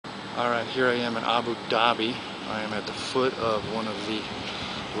Alright, here I am in Abu Dhabi. I am at the foot of one of the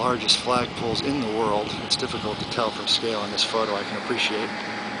largest flagpoles in the world. It's difficult to tell from scale in this photo, I can appreciate.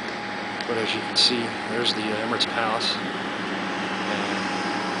 But as you can see, there's the Emirates Palace.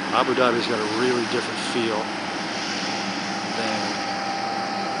 And Abu Dhabi's got a really different feel than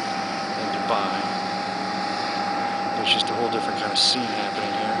Dubai. There's just a whole different kind of scene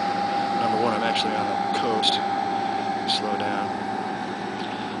happening here. Number one, I'm actually on the coast. Slow down.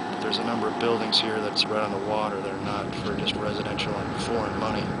 There's a number of buildings here that's right on the water that are not for just residential and foreign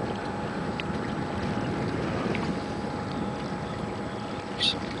money.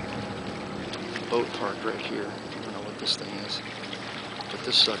 There's a boat park right here. I don't know what this thing is. But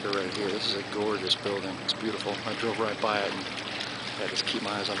this sucker right here, this is a gorgeous building. It's beautiful. I drove right by it and I just keep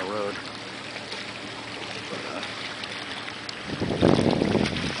my eyes on the road. But,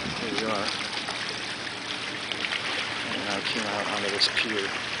 here we are. And I came out onto this pier.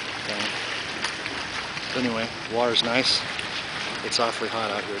 But anyway, water's nice. It's awfully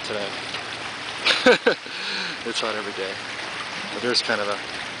hot out here today. It's hot every day. But there's kind of a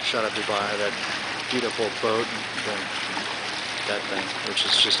shot of Dubai, that beautiful boat, and then that thing, which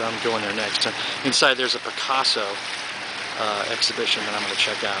is just, I'm going there next. And inside there's a Picasso exhibition that I'm going to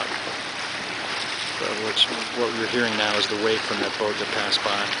check out. What we're hearing now is the wake from that boat that passed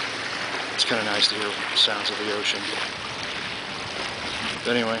by. It's kind of nice to hear sounds of the ocean.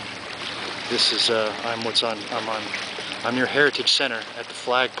 But anyway, this is I'm near Heritage Center at the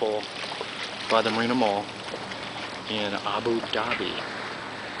flagpole by the Marina Mall in Abu Dhabi.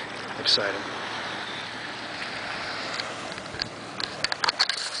 Exciting.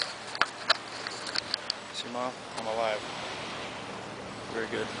 See, Mom? I'm alive. Very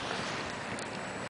good.